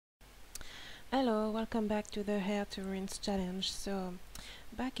Hello, welcome back to the Heir to Ruins challenge. So,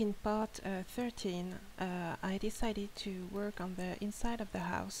 back in part 13, I decided to work on the inside of the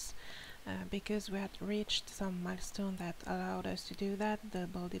house because we had reached some milestone that allowed us to do that, the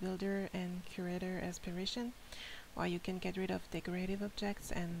bodybuilder and curator aspiration, where you can get rid of decorative objects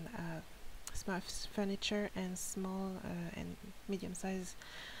and small furniture and small and medium-sized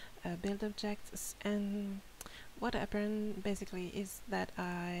build objects. And what happened basically is that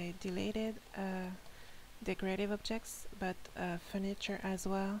I deleted decorative objects but furniture as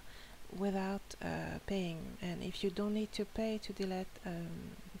well without paying. And if you don't need to pay to delete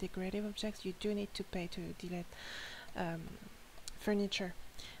decorative objects, you do need to pay to delete um, furniture.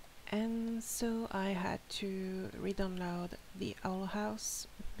 And so I had to re-download the owl house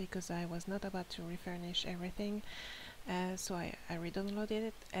because I was not about to refurnish everything. So I re-downloaded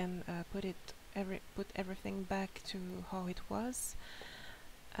it and put everything back to how it was.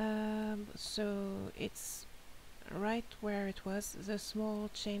 So it's right where it was. The small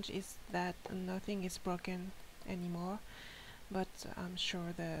change is that nothing is broken anymore, but I'm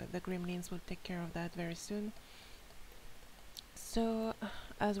sure the gremlins will take care of that very soon. So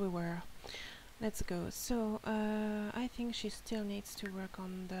as we were, let's go. So I think she still needs to work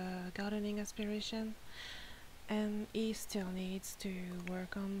on the gardening aspiration, and he still needs to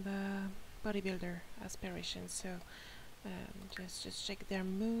work on the bodybuilder aspiration. So just check their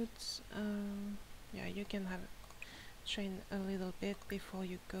moods. Yeah, you can have train a little bit before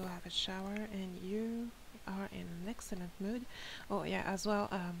you go have a shower, and you are in an excellent mood. Oh yeah, as well,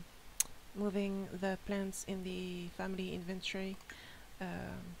 moving the plants in the family inventory,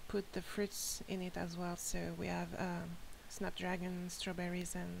 put the fruits in it as well. So we have snapdragon,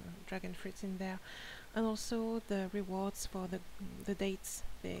 strawberries and dragon fruits in there, and also the rewards for the dates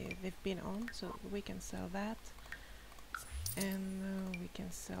they've been on, so we can sell that, and we can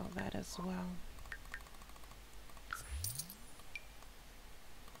sell that as well.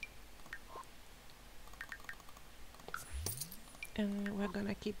 And we're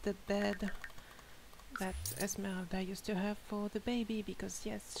gonna keep the bed that Esmeralda used to have for the baby, because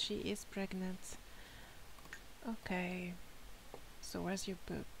yes, she is pregnant. Okay, so where's your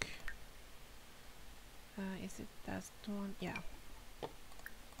book? Is it that one? Yeah.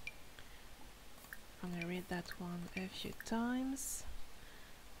 I'm gonna read that one a few times.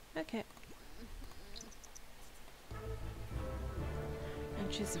 Okay.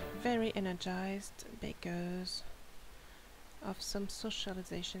 And she's very energized because of some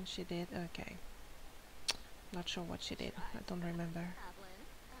socialization she did. Okay. Not sure what she did. I don't remember.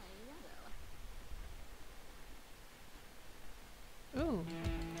 Ooh.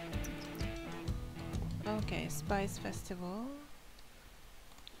 Okay, Spice Festival.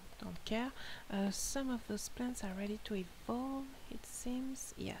 Don't care. Some of those plants are ready to evolve, it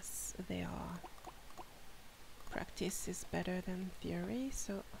seems. Yes, they are. Practice is better than theory,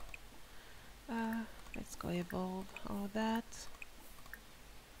 so let's go evolve all that.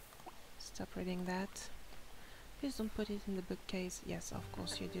 Stop reading that. Please don't put it in the bookcase. Yes, of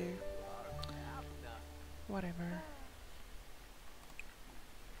course you do. Whatever.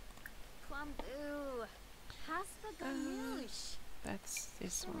 That's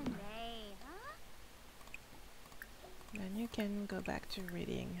this one. Then you can go back to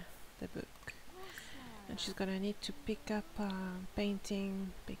reading the book. And she's gonna need to pick up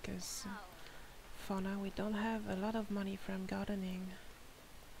painting because for now we don't have a lot of money from gardening.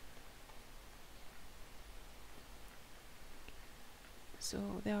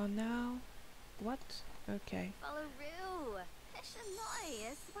 So there are now... what? Okay.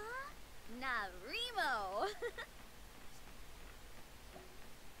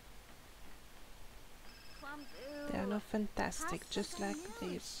 They are not fantastic, just like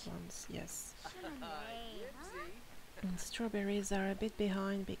these ones, yes. And strawberries are a bit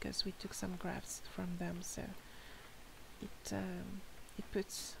behind because we took some grafts from them, so it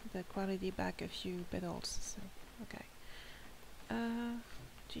puts the quality back a few petals. So okay.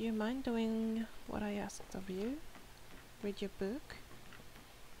 Do you mind doing what I asked of you? Read your book.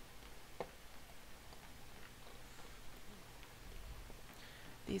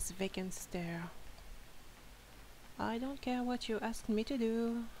 This vacant stare. I don't care what you asked me to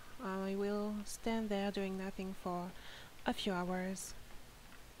do. I will stand there doing nothing for a few hours.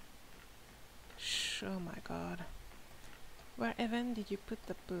 Shh, oh my god. Where even did you put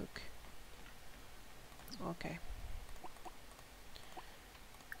the book? Okay.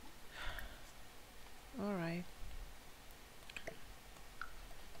 Alright.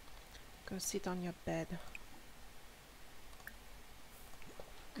 Go sit on your bed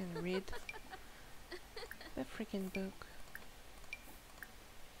and read the freaking book.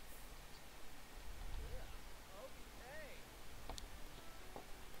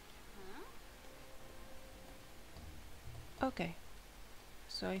 Okay,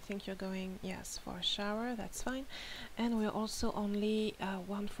 so I think you're going, yes, for a shower, that's fine. And we're also only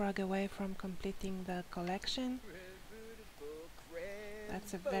one frog away from completing the collection.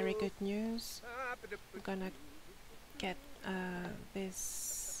 That's a very good news. We're gonna get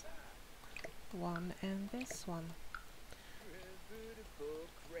this one and this one.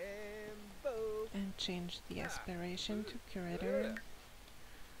 And change the aspiration to curator.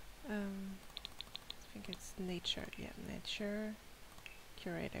 I think it's nature, yeah, nature,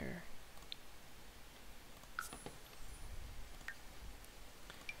 curator.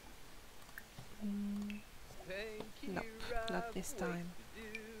 Nope, not this time.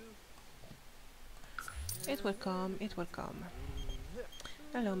 It will come, it will come.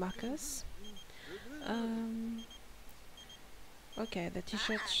 Hello, Marcus. Okay, the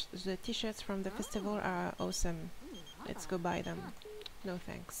t-shirts from the festival are awesome. Let's go buy them. No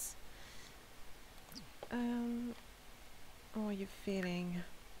thanks. How are you feeling?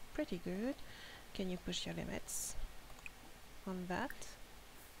 Pretty good. Can you push your limits on that?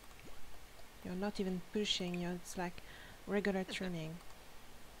 You're not even pushing, it's like regular tuning.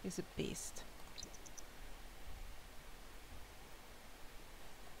 Is a beast.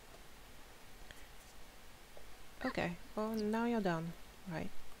 Okay, well now you're done, right?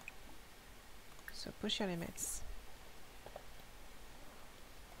 So push your limits.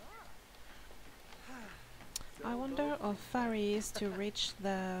 I wonder how far he is to reach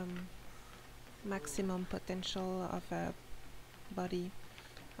the maximum potential of a body,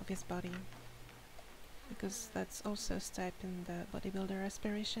 of his body, because that's also a step in the bodybuilder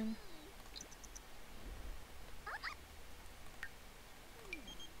aspiration.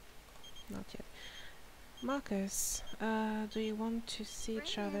 Not yet. Marcus, do you want to see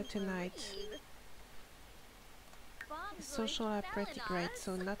each other tonight? Social are pretty great,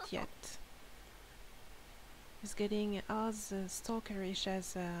 so not yet. He's getting as stalkerish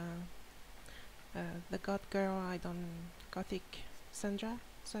as the god girl, gothic Sonia,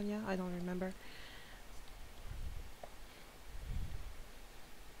 I don't remember.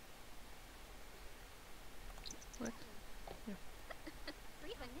 What? Yeah.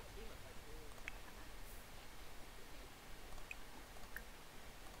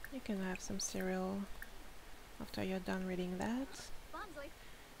 You can have some cereal after you're done reading that.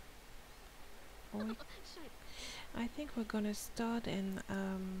 I think we're gonna start and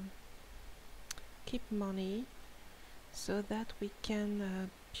keep money so that we can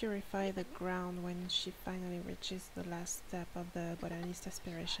purify the ground when she finally reaches the last step of the botanist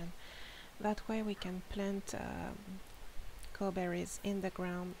aspiration. That way we can plant cowberries in the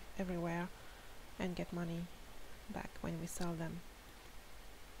ground everywhere and get money back when we sell them.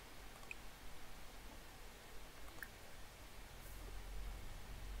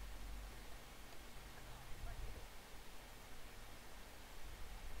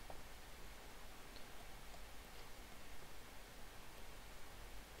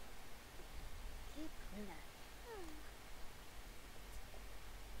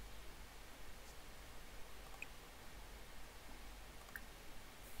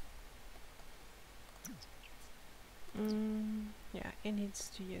 Yeah, he needs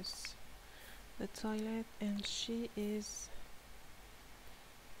to use the toilet, and she is...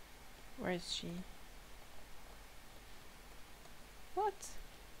 Where is she? What?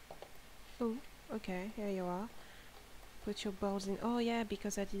 Oh, okay, here you are. Put your balls in. Oh yeah,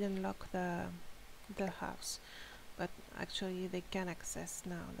 because I didn't lock the house. But actually they can access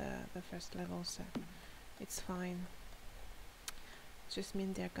now the first level, so it's fine. Just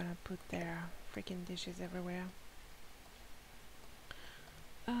mean they're gonna put their freaking dishes everywhere.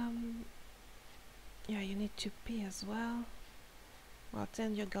 Yeah, you need to pee as well. Well,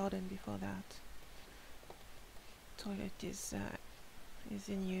 tend your garden before that. Toilet is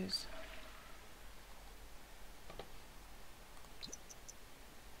in use.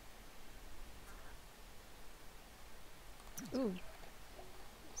 Ooh,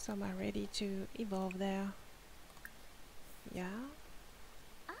 some are ready to evolve there. Yeah?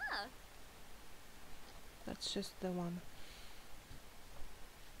 That's just the one.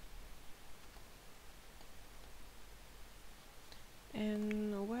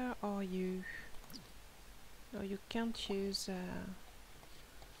 And where are you? No, you can't use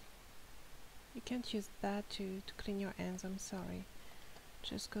that to clean your hands, I'm sorry.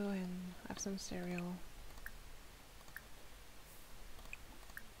 Just go and have some cereal.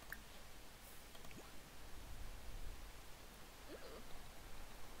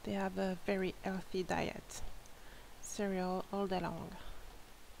 They have a very healthy diet. Cereal all day long.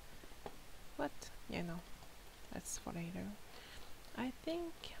 What? Yeah, no. That's for later. I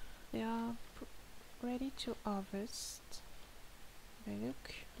think they are ready to harvest. They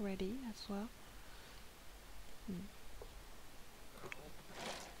look ready as well.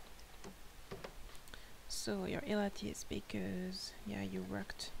 So your LRT is because you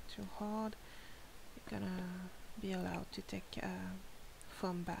worked too hard. You're gonna be allowed to take a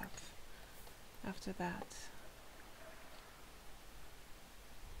foam bath after that.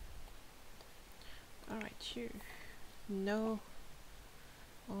 Alright, you. No.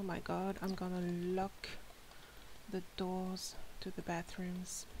 Oh my god, I'm gonna lock the doors to the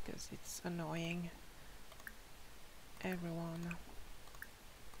bathrooms because it's annoying. Everyone,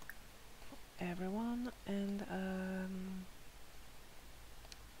 and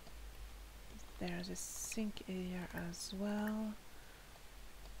there's a sink here as well,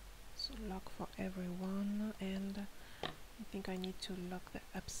 so lock for everyone, and I think I need to lock the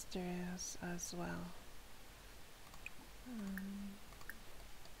upstairs as well.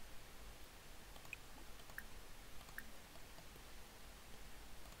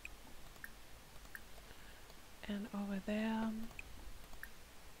 And over there,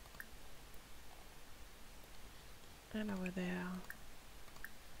 and over there,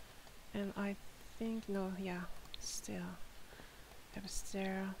 and I think, no, yeah, still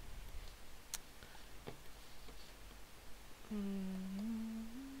upstairs.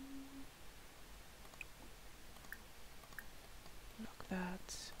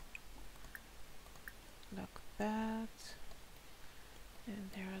 Lock that, and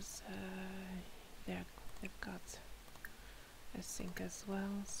there's they've got a sink as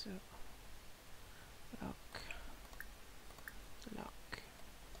well, so lock,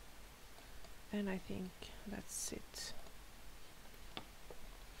 and I think that's it.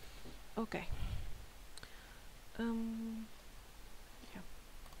 Okay. Yeah.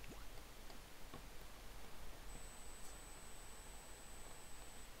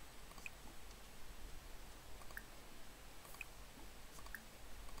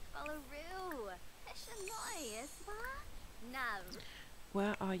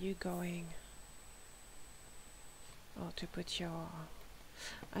 Where are you going? Oh, to put your...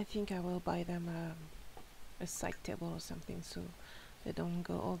 I think I will buy them a side table or something, so they don't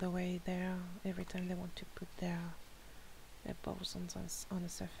go all the way there every time they want to put their balls on the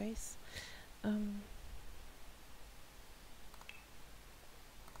surface.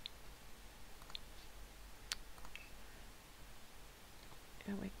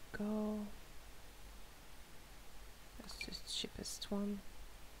 Here we go. That's just the cheapest one.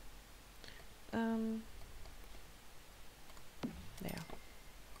 There.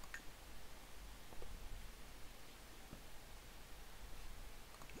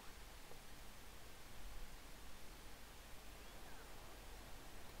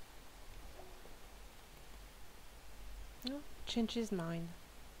 Oh, changed his mind.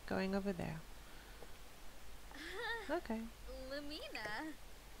 Going over there. Okay. Lamina.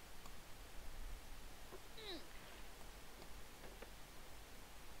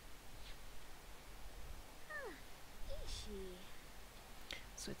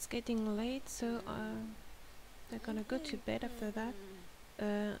 So it's getting late, so they're gonna go to bed after that.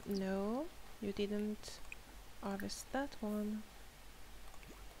 No, you didn't harvest that one.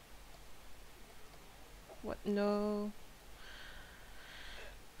 What? No.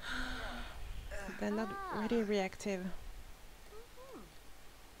 They're not really reactive.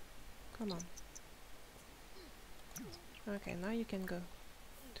 Come on. Okay, now you can go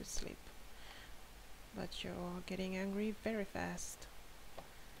to sleep. But you're getting angry very fast.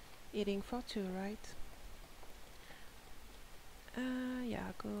 Eating for two, right?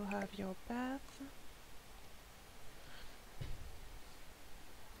 Yeah, go have your bath.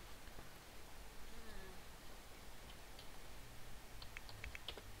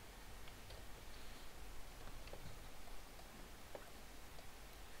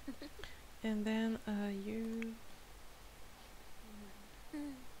 And then you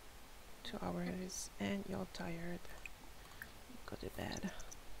 2 hours and you're tired. Go to bed.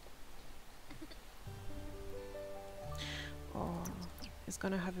 Oh, it's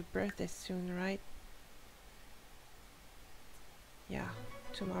gonna have a birthday soon, right? Yeah,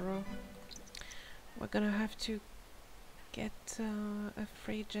 tomorrow. We're gonna have to get a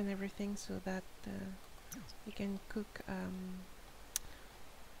fridge and everything so that we can cook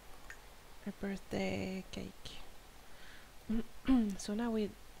a birthday cake. So now we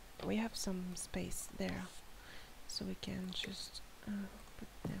have some space there, so we can just put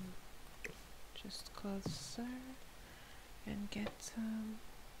them just closer and get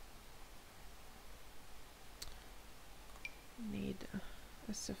need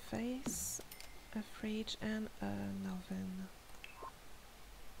a surface, a fridge and an oven.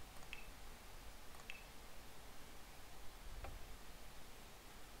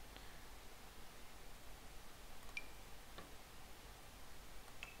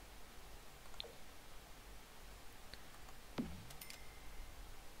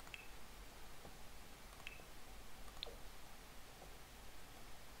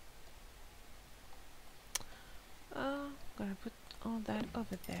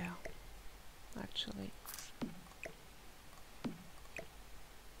 over there, actually.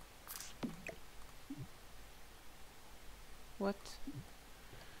 What? Hmm.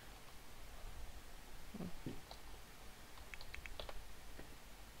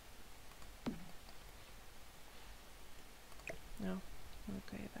 No.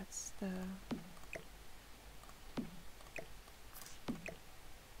 Okay, that's the...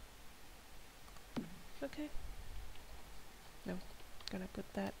 Okay. No, gonna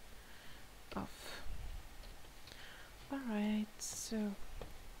put that off. Alright, so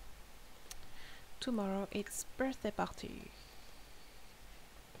tomorrow it's birthday party.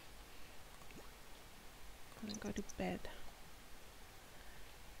 Gonna go to bed.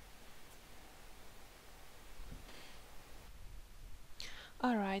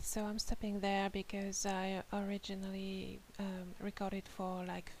 Alright, so I'm stopping there because I originally recorded for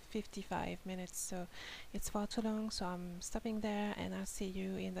like 55 minutes, so it's far too long, so I'm stopping there and I'll see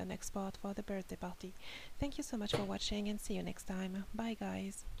you in the next part for the birthday party. Thank you so much for watching and see you next time. Bye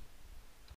guys!